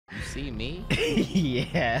see me?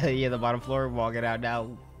 Yeah, yeah, the bottom floor, walking out now.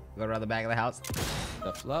 Go around the back of the house.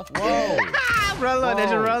 The fluff? Whoa! Run, little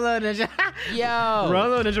ninja, run, little ninja. Yo! Run,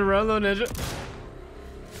 little ninja, run, little ninja.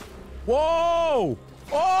 Whoa!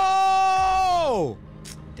 Oh!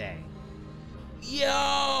 Dang.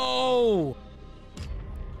 Yo!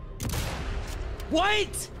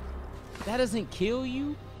 What? That doesn't kill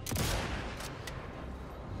you?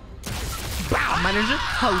 Bow, my ninja.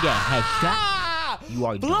 Hold that headshot. You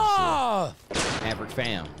are Bluff! Maverick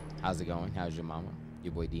fam, how's it going? How's your mama?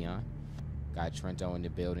 Your boy Dion. Got Trento in the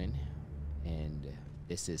building. And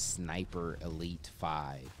this is Sniper Elite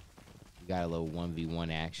 5. We got a little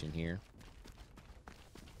 1v1 action here.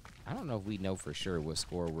 I don't know if we know for sure what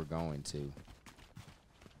score we're going to.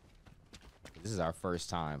 This is our first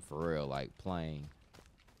time for real, like playing.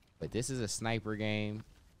 But this is a sniper game.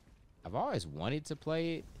 I've always wanted to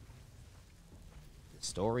play it. The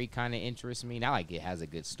story kind of interests me. Not like it has a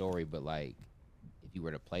good story, but like if you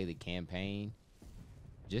were to play the campaign,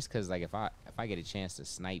 just because like if I get a chance to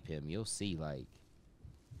snipe him, you'll see like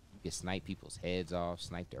you can snipe people's heads off,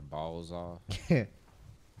 snipe their balls off. It's kind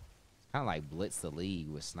of like Blitz the League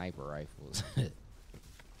with sniper rifles.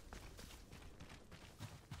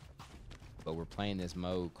 But we're playing this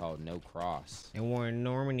mode called No Cross. And we're in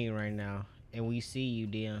Normandy right now. And we see you,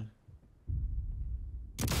 Dion.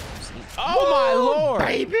 Oh my lord!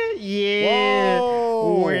 Baby! Yeah!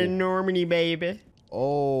 Whoa. We're in Normandy, baby.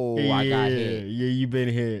 Oh, Yeah. I got hit. Yeah, you been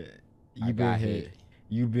hit. You been got hit. hit.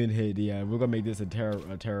 You been hit, Dion. We're gonna make this a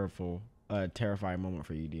terrifying moment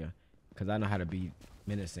for you, Dion. Because I know how to be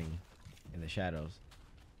menacing in the shadows.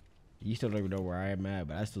 You still don't even know where I am at,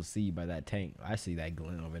 but I still see you by that tank. I see that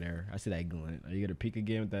glint over there. I see that glint. Are you gonna peek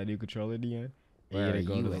again with that new controller, Dion? Where Or are you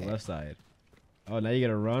gotta you go to at? the left side. Oh, now you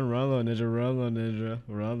gotta run, little ninja, run, little ninja,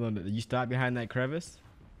 run, little ninja. You stop behind that crevice?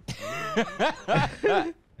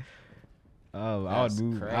 Oh, That's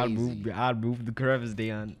crazy. I'd move the crevice,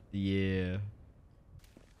 Dion. Yeah.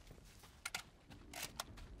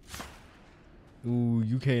 Ooh,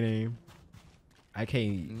 you can't aim. I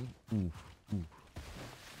can't. Ooh, ooh.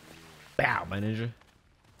 Bow, my ninja.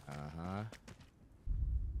 Uh-huh.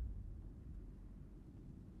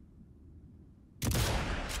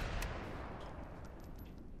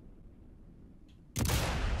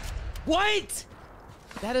 What?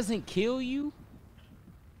 That doesn't kill you?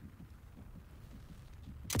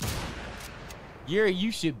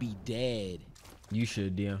 You should be dead. You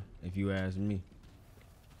should, Dion, if you ask me.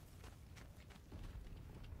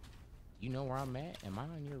 You know where I'm at? Am I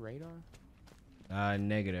on your radar?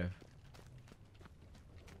 Negative.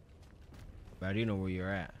 But I do know where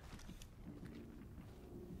you're at.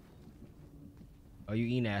 Oh, you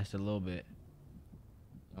E-nassed a little bit.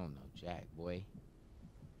 I don't know, Jack, boy.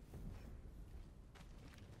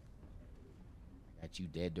 I got you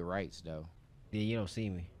dead to rights, though. Yeah, you don't see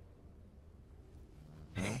me.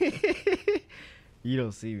 Huh? You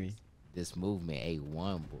don't see me. This movement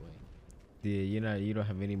A1, boy. Yeah, you don't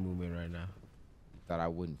have any movement right now. Thought I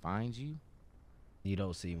wouldn't find you? You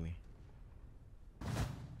don't see me.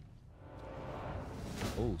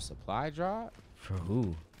 Oh, supply drop? For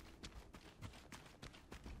who?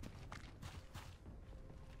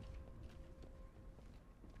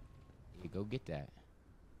 Yeah, go get that.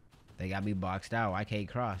 They got me boxed out. I can't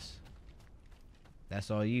cross.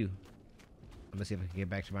 That's all you. Let me see if I can get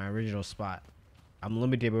back to my original spot. I'm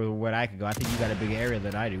limited with what I can go. I think you got a bigger area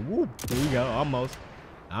than I do. Woo! There you go. Almost.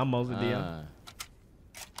 Almost a deal.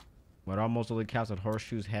 But almost only counts on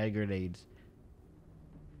horseshoes, hand grenades.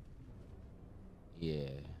 Yeah.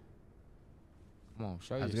 Come on,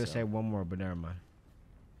 show I was yourself. gonna say one more, but never mind.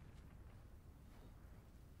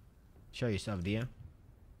 Show yourself, Dion.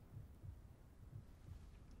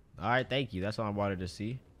 All right, thank you. That's all I wanted to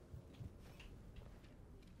see.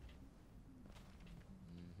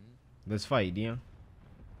 Let's fight, Dion.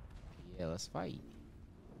 Yeah, let's fight.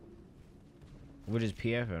 We're just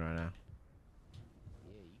PFing right now.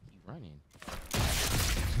 Yeah, you keep running.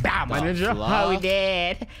 Bow, my The ninja. fluff? Oh, we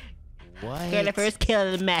dead. What? Got the first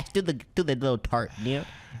kill of the match through the little tart, Dion.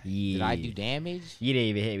 Yeah. Did I do damage? You didn't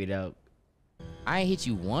even hit me, though. I ain't hit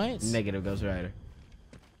you once. Negative, Ghost Rider.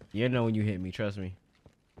 You know when you hit me, trust me.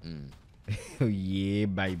 Oh, yeah,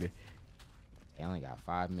 baby. I only got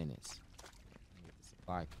 5 minutes. Get the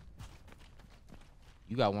supply.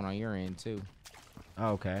 You got one on your end, too.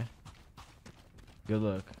 Oh, okay. Good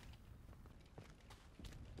luck.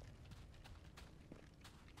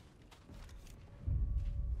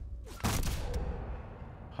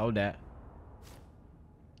 Hold that.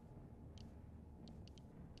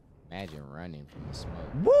 Imagine running from the smoke.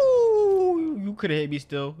 Woo! You could have hit me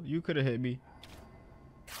still. You could have hit me.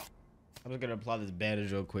 I'm just gonna apply this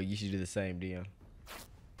bandage real quick. You should do the same, Dion.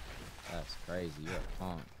 That's crazy. You're a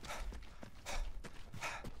punk.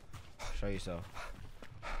 Show yourself.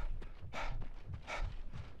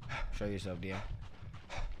 Show yourself, Dion.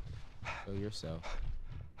 Show yourself.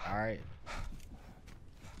 All right.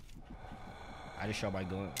 I just shot my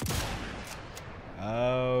gun.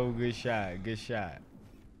 Oh, good shot. Good shot.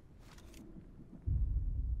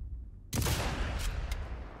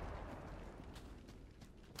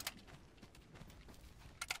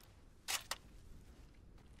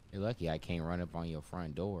 You're lucky I can't run up on your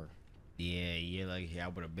front door. Yeah, you're lucky. I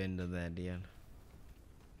would have been to that, Dion.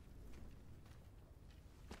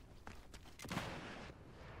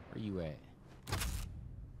 Where you at?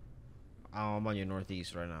 Oh, I'm on your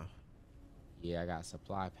northeast right now. Yeah, I got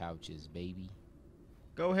supply pouches, baby.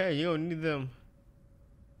 Go ahead. You don't need them.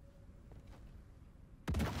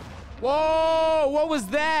 Whoa! What was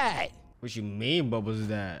that? What you mean, what was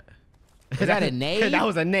that? Was that a nade? That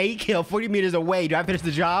was a nade kill 40 meters away. Do I finish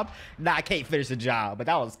the job? Nah, I can't finish the job. But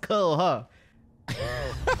that was cool, huh?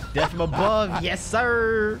 Death from above. Yes,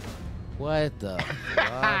 sir. What the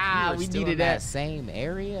fuck? We Still needed in that same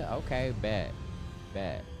area? Okay, bet.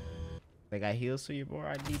 Bet. They got heals for you, bro.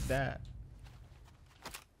 I need that.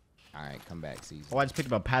 All right, come back, Caesar. Oh, I just picked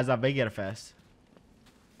up a Pazza Vega fast.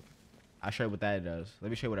 I'll show you what that does. Let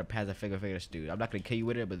me show you what a Pazza Vega does, dude. I'm not gonna kill you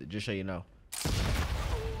with it, but just so you know.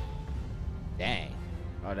 Dang.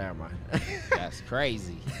 Oh, never mind. That's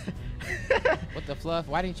crazy. What the fluff?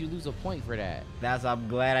 Why didn't you lose a point for that? I'm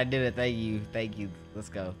glad I did it. Thank you. Thank you. Let's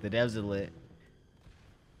go. The devs are lit.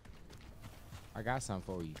 I got something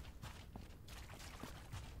for you.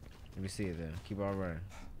 Let me see it then. Keep on running.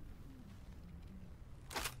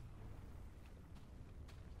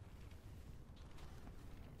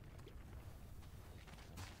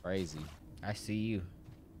 Crazy. I see you.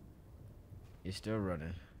 You're still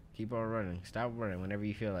running. Keep on running. Stop running whenever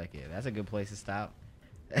you feel like it. That's a good place to stop.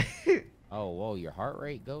 Oh, whoa, your heart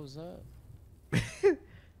rate goes up?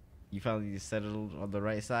 You finally settled on the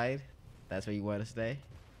right side? That's where you want to stay?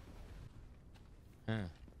 Huh.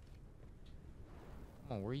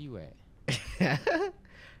 Come on, where you at?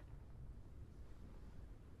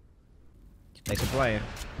 Thanks for playing.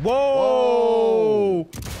 Whoa!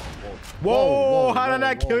 Whoa! How did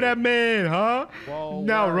I kill that man, huh? Whoa,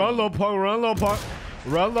 now run, little punk, run, little punk.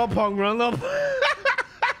 Run, little punk, run, little punk.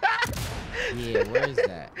 Yeah, where is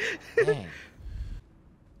that? Dang.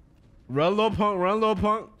 Run, little punk, run, little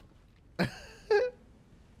punk.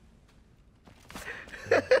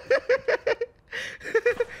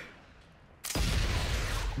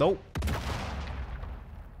 Nope.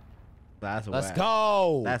 That's Let's whack.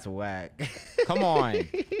 go. That's whack. Come on.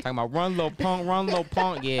 Talking about run, little punk, run, little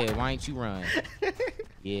punk. Yeah, why ain't you run?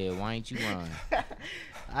 Yeah, why ain't you run?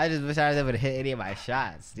 I just wish I was able to hit any of my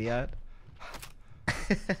shots, Dion.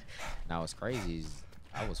 Now what's crazy is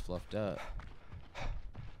I was fluffed up.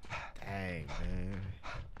 Dang, man.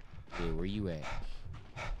 Yeah, where you at?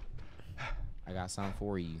 I got something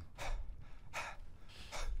for you.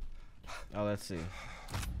 Oh, let's see.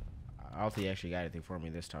 I don't think you actually got anything for me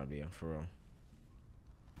this time, Dion, for real.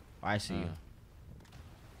 I see you.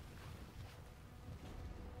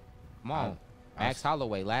 Come on. Max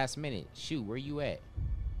Holloway, last minute. Shoot, where you at?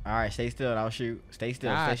 All right, stay still and I'll shoot. Stay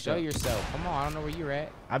still, Nah, stay show still. yourself. Come on, I don't know where you're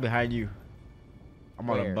at. I'm behind you. I'm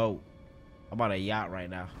on a Where? boat. I'm on a yacht right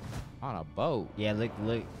now. On a boat. Yeah, look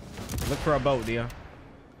for a boat, Dion.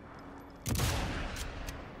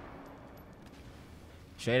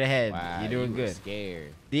 Straight ahead. Wow, You're doing you were good.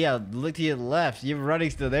 scared. Dion, look to your left. You're running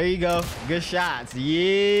still. There you go. Good shots.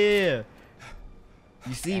 Yeah.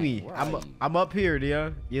 You see Dang, me. where are you? I'm up here,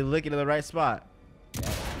 Dion. You're looking in the right spot.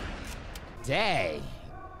 Dang.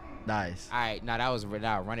 Nice. All right, now that was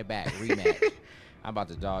now run it back, rematch. I'm about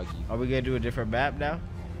to dog you. Are we gonna do a different map now?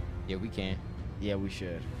 Yeah, we can. Yeah, we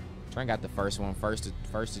should. Trent got the first one, first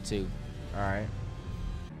to two. All right.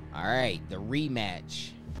 All right, the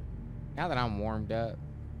rematch. Now that I'm warmed up,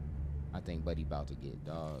 I think Buddy about to get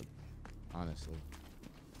dogged. Honestly,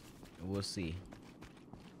 We'll see.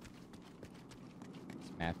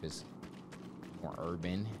 this map is more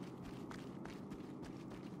urban.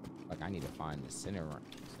 Like I need to find the center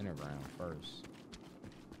ground first,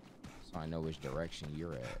 so I know which direction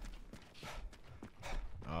you're at.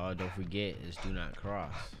 Oh, don't forget, it's do not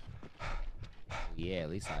cross. Yeah, at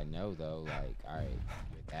least I know though. Like, all right,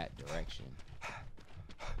 you're that direction.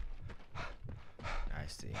 I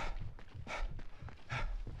see. I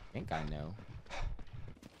think I know.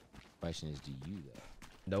 Question is, do you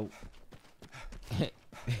Nope. though?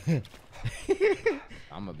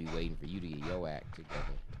 I'm gonna be waiting for you to get your act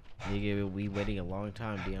together. You're gonna be waiting a long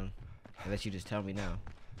time, Dion. Unless you just tell me now.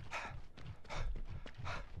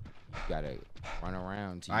 gotta run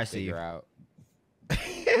around till I you see figure you. out.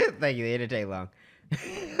 Thank you. It didn't take long.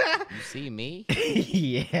 You see me?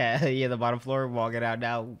 Yeah, yeah. The bottom floor. Walking out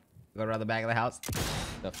now. Go around the back of the house.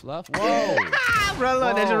 The fluff? Whoa! Run,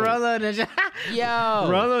 little ninja. Whoa. Run, little ninja. Yo!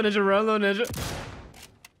 Run, little ninja. Run, little ninja.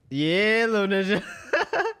 Yeah, little ninja.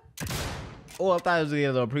 Oh, I thought it was gonna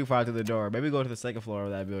get a little pre-fire to the door. Maybe go to the second floor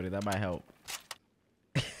of that building. That might help.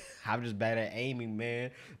 I'm just bad at aiming,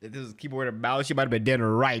 man. If this was keyboard and mouse, you might have been dead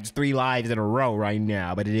or right. It's 3 lives in a row right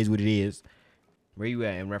now, but it is what it is. Where you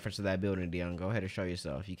at in reference to that building, Dion? Go ahead and show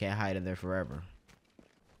yourself. You can't hide in there forever.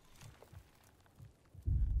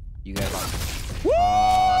 You got about... Woo!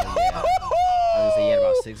 Oh, yeah. I was gonna say you had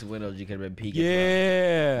about 6 windows you could have been peeking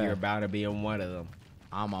from. You're bound to be in one of them.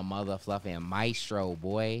 I'm a mother fluffing maestro,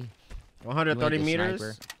 boy. 130 the meters.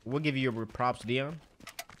 sniper. We'll give you your props, Dion.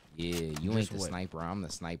 Yeah, you ain't the what? sniper. I'm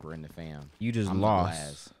the sniper in the fam. You just I'm the lost.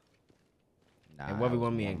 blast. Nah, And that what we was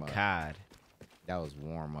want me in warm up. COD. That was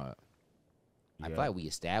warm up. I Yeah. feel like we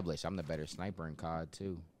established I'm the better sniper in COD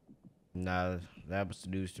too. Nah, that was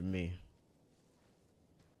news to me.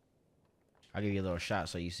 I'll give you a little shot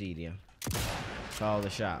so you see, Dion. Follow the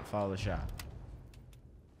shot. Follow the shot.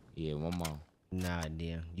 Yeah, one more. Nah,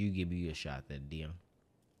 Dion. You give me a shot then, Dion.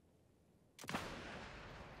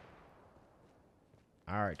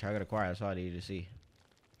 Alright, target acquired. That's all I need to see.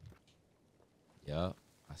 Yup,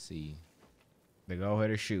 I see you. Then go ahead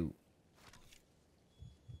and shoot.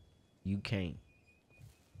 You can't.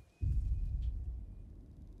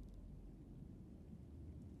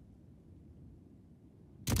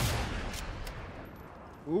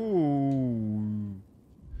 Ooh.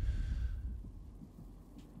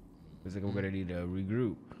 Looks like we're gonna need to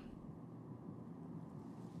regroup.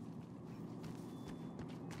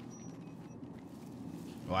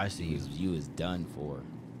 Oh, I see you. You is done for.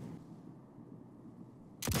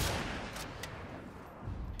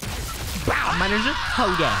 Bow, manager.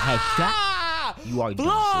 Hold that headshot. Ah! You are done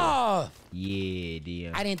Bluff! for. Yeah,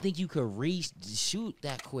 dear. I didn't think you could shoot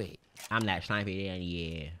that quick. I'm that sniper then,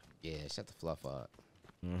 yeah. Yeah, shut the fluff up.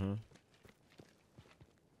 Mm-hmm.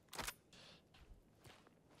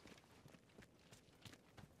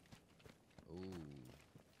 Ooh.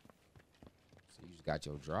 So you just got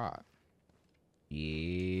your drop.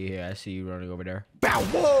 Yeah, I see you running over there. Bow,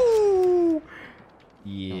 whoa! Don't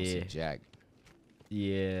see Yeah. Jack.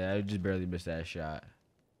 Yeah, I just barely missed that shot.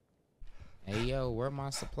 Hey yo, where my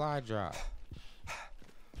supply drop?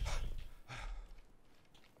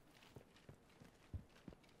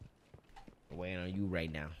 I'm waiting on you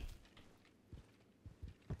right now.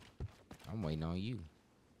 I'm waiting on you.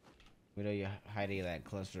 We know you're hiding in that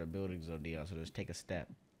cluster of buildings, though, Dion, so just take a step.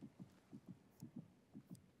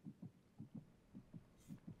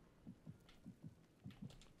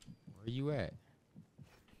 Where you at?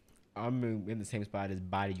 I'm in the same spot as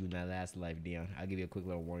body you in that last life, Dion. I'll give you a quick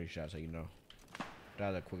little warning shot so you know. That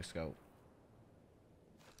was a quick scope.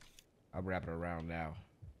 I'm wrapping around now.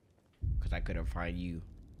 Because I couldn't find you.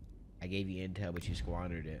 I gave you intel, but you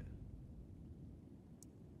squandered it.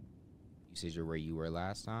 You said you're where you were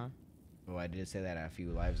last time? Oh, I did say that a few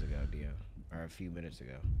lives ago, Dion. Or a few minutes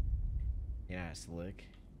ago. You're not slick.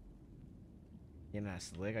 You're not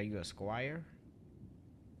slick? Are you a squire?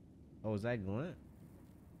 Oh, is that Glunt?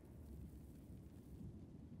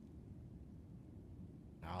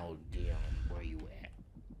 Oh, Dion, where you at?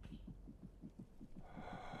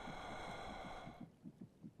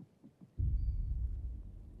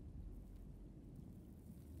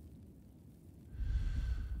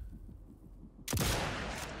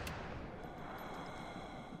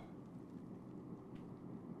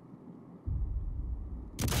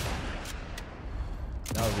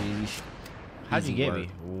 That was easy. How'd you Easy get work. me?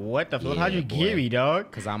 What the fuck? Yeah, How'd you boy. get me,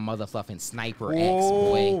 dog? Cause I'm motherfucking Sniper Whoa, X,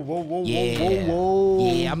 boy. whoa, whoa, Yeah, whoa, whoa,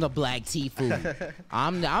 whoa. yeah, I'm the Black Tifu.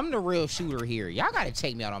 I'm the real shooter here. Y'all gotta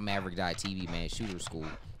check me out on Maverick.tv, man. Shooter school.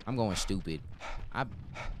 I'm going stupid.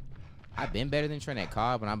 I've been better than Trent at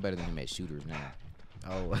COD, but I'm better than him at shooters now.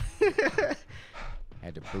 Oh.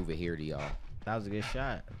 Had to prove it here to y'all. That was a good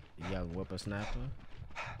shot. Young whippersnapper.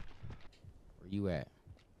 Where you at?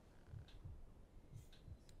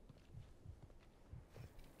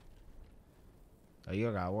 Oh, you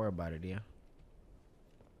don't gotta worry about it, yeah.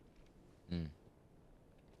 Mm.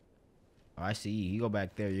 Oh, I see you. You go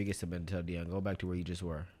back there, you get some intel, Dion. Go back to where you just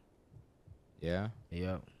were. Yeah?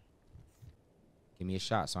 Yep. Give me a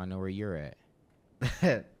shot so I know where you're at.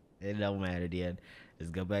 It don't matter, Dion.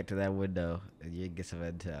 Just go back to that window and you get some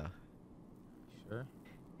intel. Sure?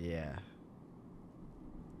 Yeah.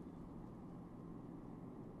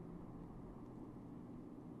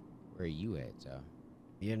 Where are you at, Joe?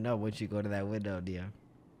 You know once you go to that window, Dion.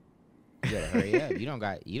 You better hurry up.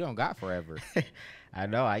 You don't got forever. I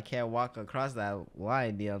know. I can't walk across that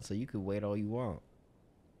line, Dion, so you can wait all you want.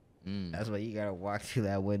 That's why you gotta walk through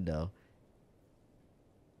that window.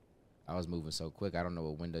 I was moving so quick. I don't know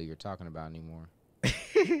what window you're talking about anymore.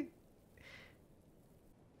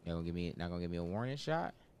 Not gonna give me a warning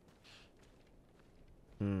shot?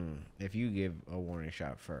 If you give a warning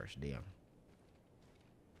shot first, Dion.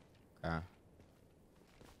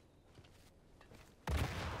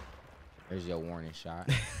 There's your warning shot.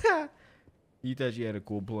 You thought you had a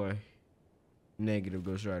cool play. Negative,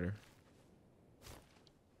 Ghost Rider.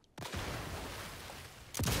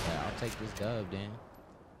 Yeah, I'll take this dub then.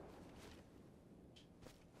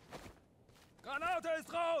 Granate ist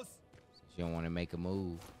raus! Since you don't want to make a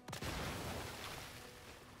move.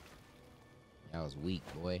 That was weak,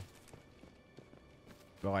 boy.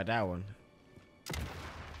 Go like that one.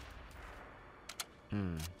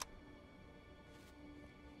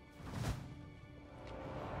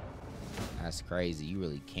 That's crazy. You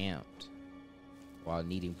really camped while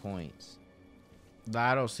needing points. But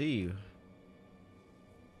I don't see you.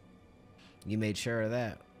 You made sure of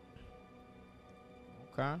that.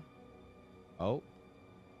 Okay. Oh.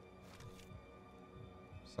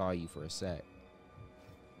 Saw you for a sec.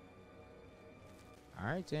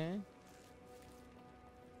 Alright then.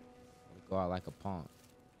 Go out like a punk.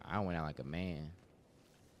 I went out like a man.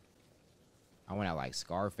 I went out like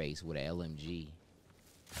Scarface with an LMG.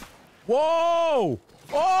 Whoa!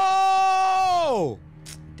 Oh!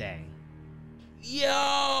 Dang.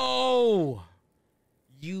 Yo!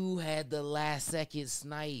 You had the last second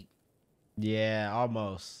snipe. Yeah,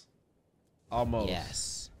 almost. Almost.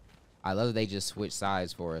 Yes. I love that they just switched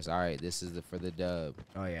sides for us. All right, this is for the dub.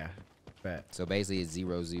 Oh, yeah. Bet. So basically it's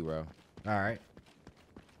 0-0. All right.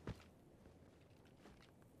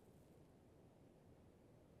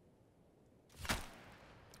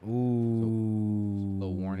 Ooh.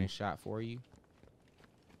 Little warning shot for you.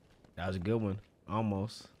 That was a good one.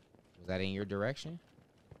 Almost. Was that in your direction?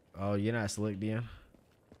 Oh, you're not slick, Dion.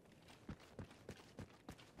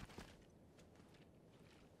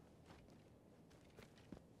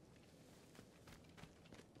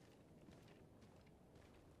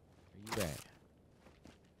 Where you at?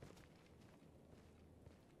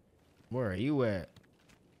 Where are you at?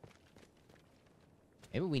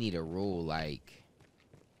 Maybe we need a rule like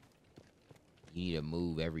you need to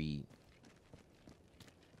move every.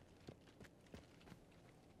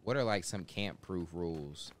 What are like some camp proof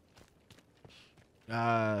rules?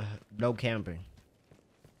 No camping.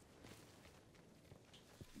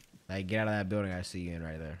 Like, get out of that building I see you in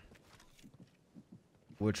right there.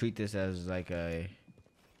 We'll treat this as like a.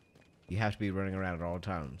 You have to be running around at all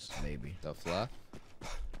times, maybe. The fluff?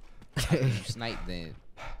 How did you snipe then?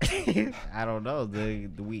 I don't know.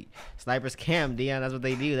 Snipers camp, Dion. That's what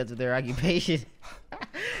they do. That's what their occupation.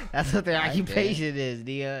 That's what their occupation is,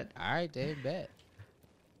 Dion. All right, then bet.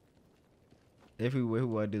 If we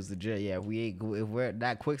want to do legit, yeah. If we're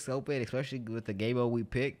not quick scoping, especially with the game mode we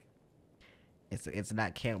pick, it's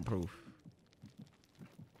not camp proof.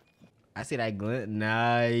 I see that glint.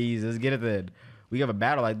 Nice. Let's get it then. We have a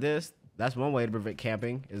battle like this. That's one way to prevent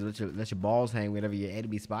camping, is let your balls hang whenever your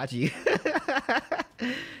enemy spots you.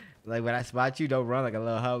 Like when I spot you, don't run like a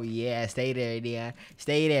little hoe. Yeah, stay there, Dion.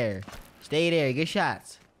 Stay there. Stay there. Good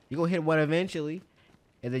shots. You're going to hit one eventually,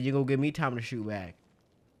 and then you're going to give me time to shoot back.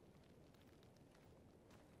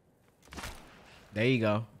 There you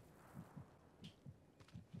go.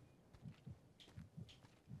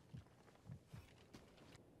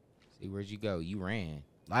 See, where'd you go? You ran.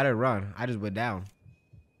 I didn't run. I just went down.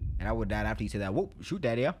 And I went down after you said that. Whoop. Shoot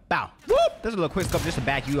that, yeah. Bow. Whoop. There's a little quick scope just to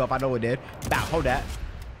back you up. I know it did. Bow. Hold that.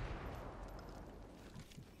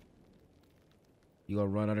 You gonna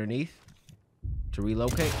run underneath to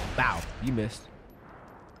relocate? Bow. You missed.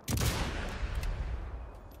 You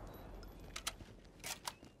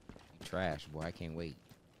trash, boy. I can't wait.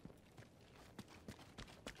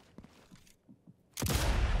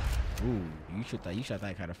 Ooh, you shot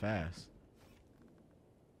that kind of fast.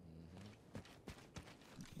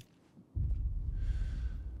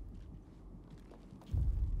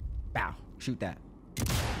 Bow. Shoot that.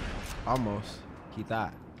 Almost. Keep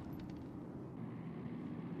that.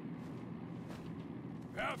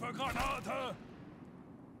 Werfe Granate!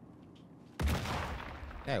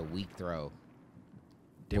 That weak throw.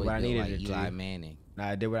 Did Boy, what I built needed like it Eli to. Manning. Nah,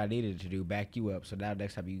 I did what I needed to do. Back you up. So now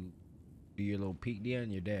next time you do your little peek,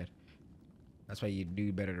 Dion, you're dead. That's why you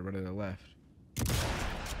do better to run to the left.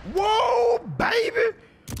 Whoa, baby!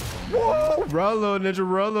 Whoa! Run, little ninja.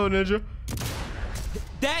 Run, little ninja.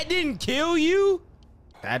 That didn't kill you?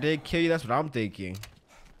 That did kill you. That's what I'm thinking.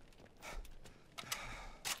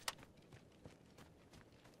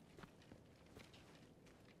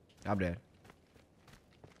 I'm dead.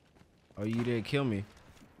 Oh, you didn't kill me.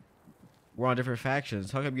 We're on different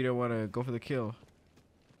factions. How come you didn't want to go for the kill?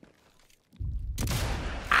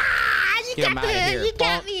 Get him out of here,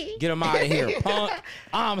 punk. Get him out of here, punk.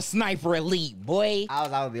 I'm Sniper Elite, boy. I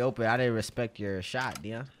was out in the open. I didn't respect your shot,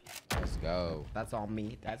 Dion. Let's go. That's on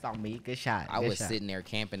me. That's on me. Good shot. I Good was shot. sitting there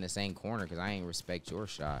camping the same corner because I ain't respect your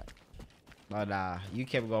shot. But you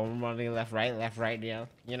kept going running left, right, Dion.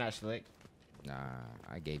 You're not slick. Nah,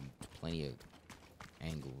 I gave you plenty of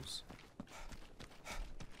angles.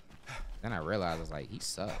 Then I realized, I was like, he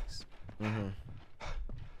sucks. Mm-hmm.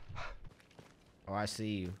 Oh, I see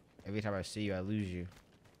you. Every time I see you, I lose you.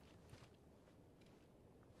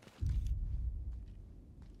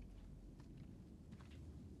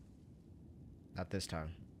 Not this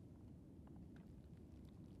time. Not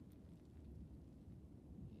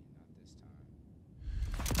this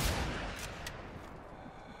time.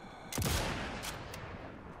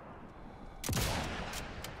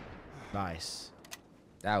 Nice.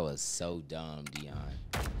 That was so dumb, Dion.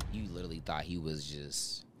 You literally thought he was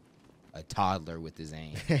just a toddler with his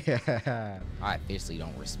aim. I officially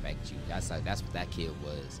don't respect you. That's what that kid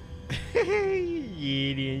was.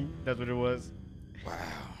 Yeah, that's what it was. Wow.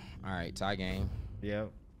 All right, tie game.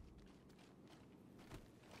 Yep.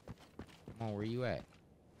 Come on, where you at?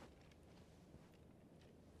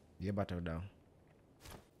 You're about to go down.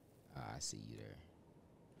 I see you there.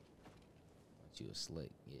 Thought you was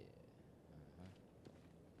slick, yeah.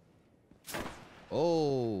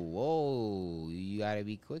 Oh, whoa. You gotta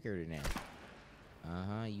be quicker than that.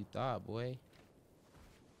 You thought, boy.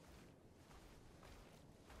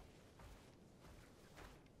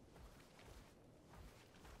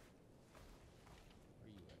 Where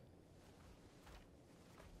you at?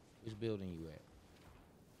 Which building you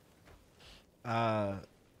at?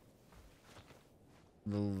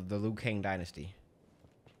 The Liu Kang dynasty.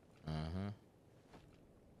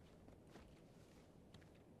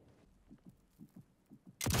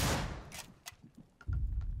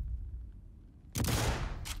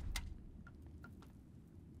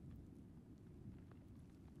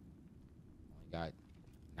 Got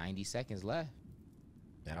 90 seconds left.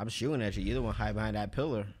 And I'm shooting at you. You're the one hide behind that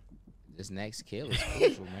pillar. This next kill is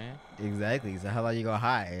crucial, man. Exactly. So how long you gonna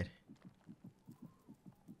hide?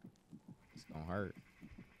 It's gonna hurt.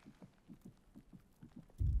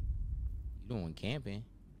 You doing camping?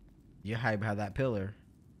 You hide behind that pillar.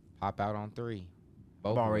 Pop out on 3.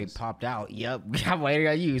 Both I've of already us. popped out. Yep. I'm waiting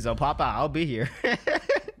on you. So pop out. I'll be here.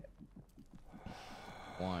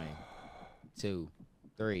 1, 2,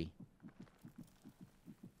 3.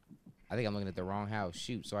 I think I'm looking at the wrong house.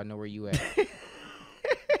 Shoot, so I know where you at.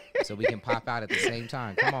 So we can pop out at the same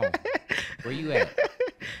time. Come on. Where you at?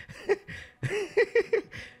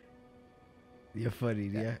 You're funny,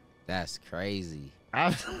 yeah. That's crazy.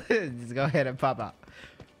 Just go ahead and pop out.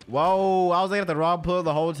 Whoa, I was looking at the wrong pillar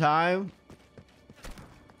the whole time.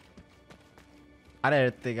 I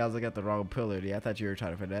didn't think I was looking at the wrong pillar, dude. I thought you were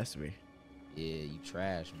trying to finesse me. Yeah, you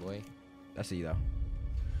trash, boy. I see you, though.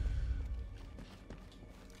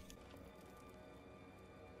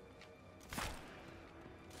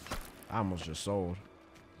 I almost just sold.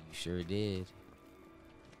 You sure did.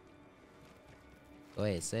 Go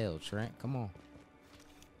ahead, sell, Trent. Come on.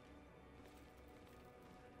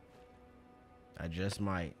 I just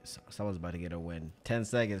might. Someone's about to get a win. 10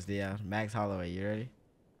 seconds, yeah. Max Holloway, you ready?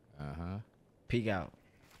 Peek out.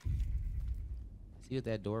 See with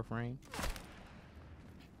that door frame?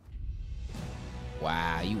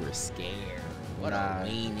 Wow, you were scared. What a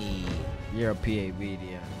weenie. You're a PAB,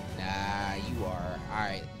 yeah. Nah, you are. All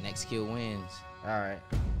right, next kill wins. All right.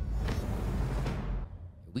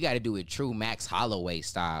 We got to do it true Max Holloway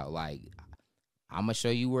style. Like, I'm going to show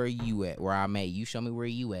you where you at, where I'm at. You show me where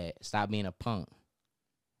you at. Stop being a punk.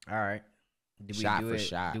 All right. Did we Shot do for it?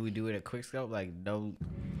 shot. Do we do it at quick scope? Like, no,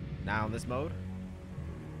 not on this mode?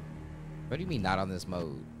 What do you mean not on this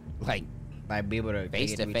mode? Like be able to face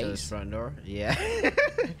take to it to his face? front door? Yeah.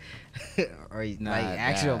 Or Nah, like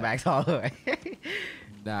actual nah. Max Holloway.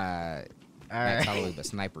 Nah, All Max right. Holloway, but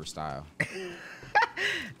sniper style.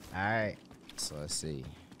 All right. So let's see.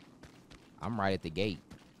 I'm right at the gate.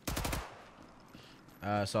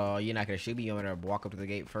 So you're not gonna shoot me? You want me to walk up to the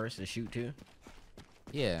gate first and shoot too?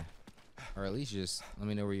 Yeah. Or at least just let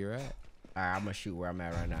me know where you're at. All right, I'm gonna shoot where I'm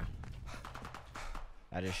at right now.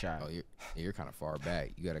 I just shot. Oh, you're kind of far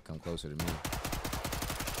back. You got to come closer to me.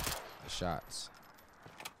 The shots.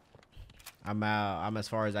 I'm out. I'm as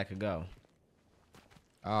far as I could go.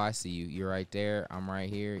 Oh, I see you. You're right there. I'm right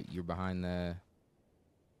here. You're behind the.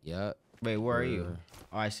 Yup. Wait, where are you?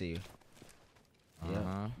 Oh, I see you. Uh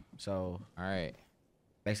huh. So All right.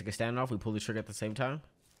 Mexican standoff. We pull the trigger at the same time.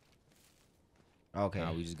 Okay.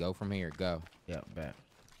 Nah, we just go from here. Go. Yep, bet.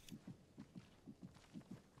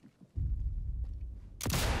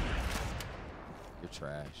 You're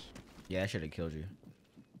trash. Yeah, I should have killed you.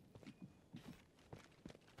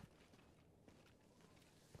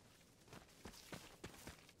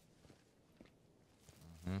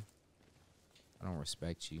 I don't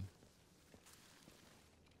respect you.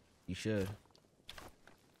 You should.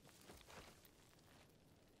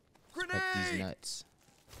 Respect these nuts.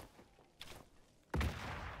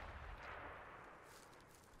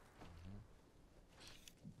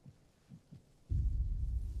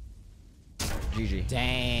 GG.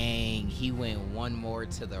 Dang, he went one more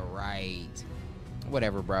to the right.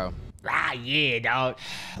 Whatever, bro. Ah, yeah, dog.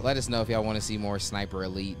 Let us know if y'all want to see more Sniper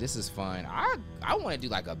Elite. This is fun. I want to do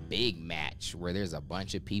like a big match where there's a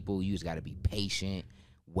bunch of people. You just got to be patient.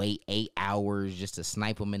 Wait 8 hours just to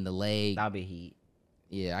snipe them in the leg. That'll be heat.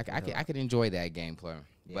 Yeah, I could enjoy that gameplay.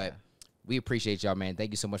 Yeah. But we appreciate y'all, man.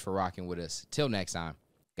 Thank you so much for rocking with us. Till next time,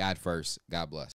 God first. God bless.